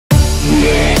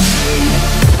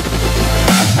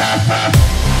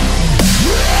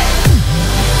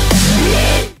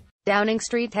Downing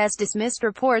Street has dismissed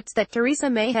reports that Theresa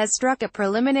May has struck a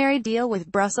preliminary deal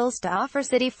with Brussels to offer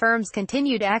city firms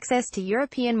continued access to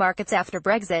European markets after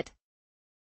Brexit.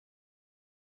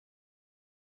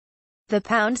 The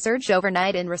pound surged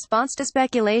overnight in response to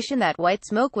speculation that white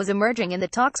smoke was emerging in the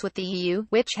talks with the EU,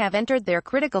 which have entered their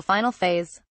critical final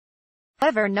phase.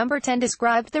 However, Number 10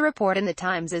 described the report in the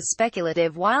Times as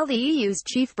speculative, while the EU's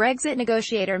chief Brexit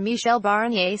negotiator Michel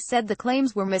Barnier said the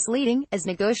claims were misleading, as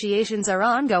negotiations are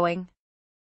ongoing.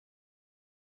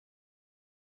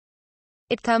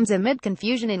 It comes amid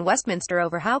confusion in Westminster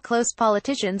over how close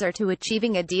politicians are to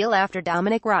achieving a deal after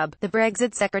Dominic Raab, the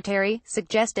Brexit secretary,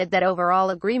 suggested that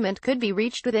overall agreement could be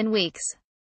reached within weeks.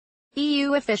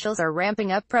 EU officials are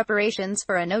ramping up preparations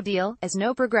for a no-deal, as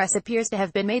no progress appears to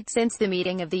have been made since the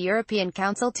meeting of the European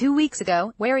Council 2 weeks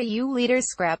ago, where EU leaders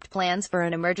scrapped plans for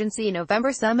an emergency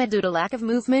November summit due to lack of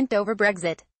movement over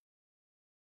Brexit.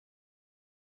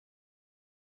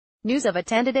 News of a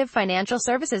tentative financial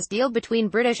services deal between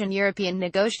British and European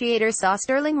negotiators saw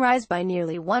sterling rise by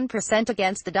nearly 1%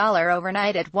 against the dollar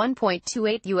overnight at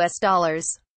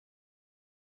 $1.28.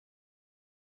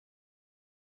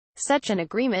 Such an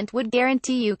agreement would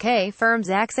guarantee UK firms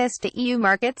access to EU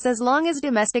markets as long as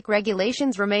domestic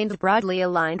regulations remained broadly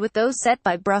aligned with those set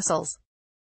by Brussels.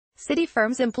 City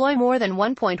firms employ more than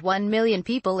 1.1 million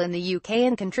people in the UK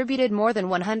and contributed more than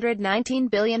 £119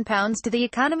 billion to the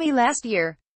economy last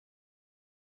year.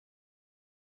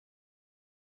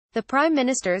 The Prime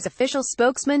Minister's official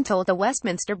spokesman told the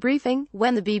Westminster briefing,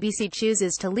 when the BBC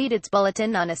chooses to lead its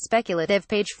bulletin on a speculative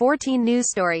page 14 news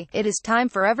story, it is time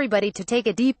for everybody to take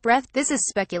a deep breath. This is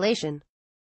speculation.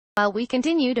 While we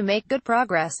continue to make good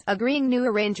progress, agreeing new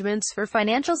arrangements for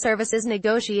financial services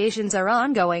negotiations are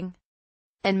ongoing.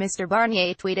 And Mr.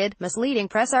 Barnier tweeted, misleading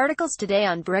press articles today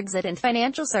on Brexit and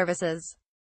financial services.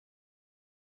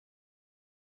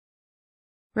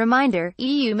 Reminder,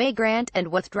 EU may grant and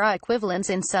withdraw equivalents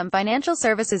in some financial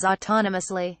services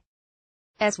autonomously.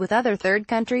 As with other third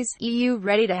countries, EU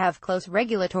ready to have close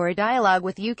regulatory dialogue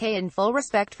with UK in full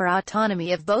respect for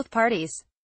autonomy of both parties.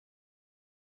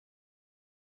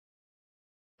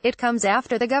 It comes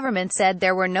after the government said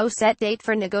there were no set date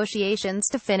for negotiations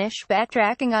to finish,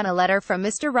 backtracking on a letter from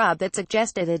Mr. Raab that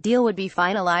suggested a deal would be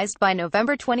finalized by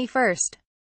November 21.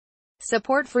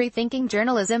 Support free-thinking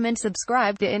journalism and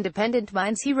subscribe to Independent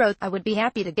Minds. He wrote, I would be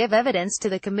happy to give evidence to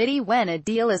the committee when a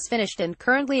deal is finished and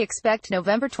currently expect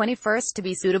November 21 to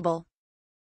be suitable.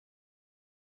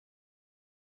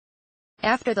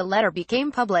 After the letter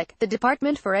became public, the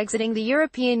Department for Exiting the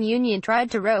European Union tried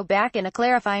to row back in a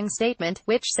clarifying statement,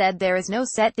 which said there is no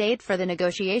set date for the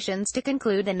negotiations to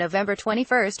conclude and November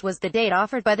 21 was the date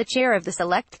offered by the chair of the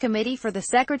Select Committee for the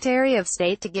Secretary of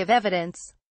State to give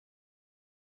evidence.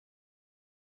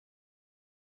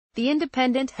 The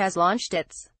Independent has launched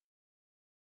its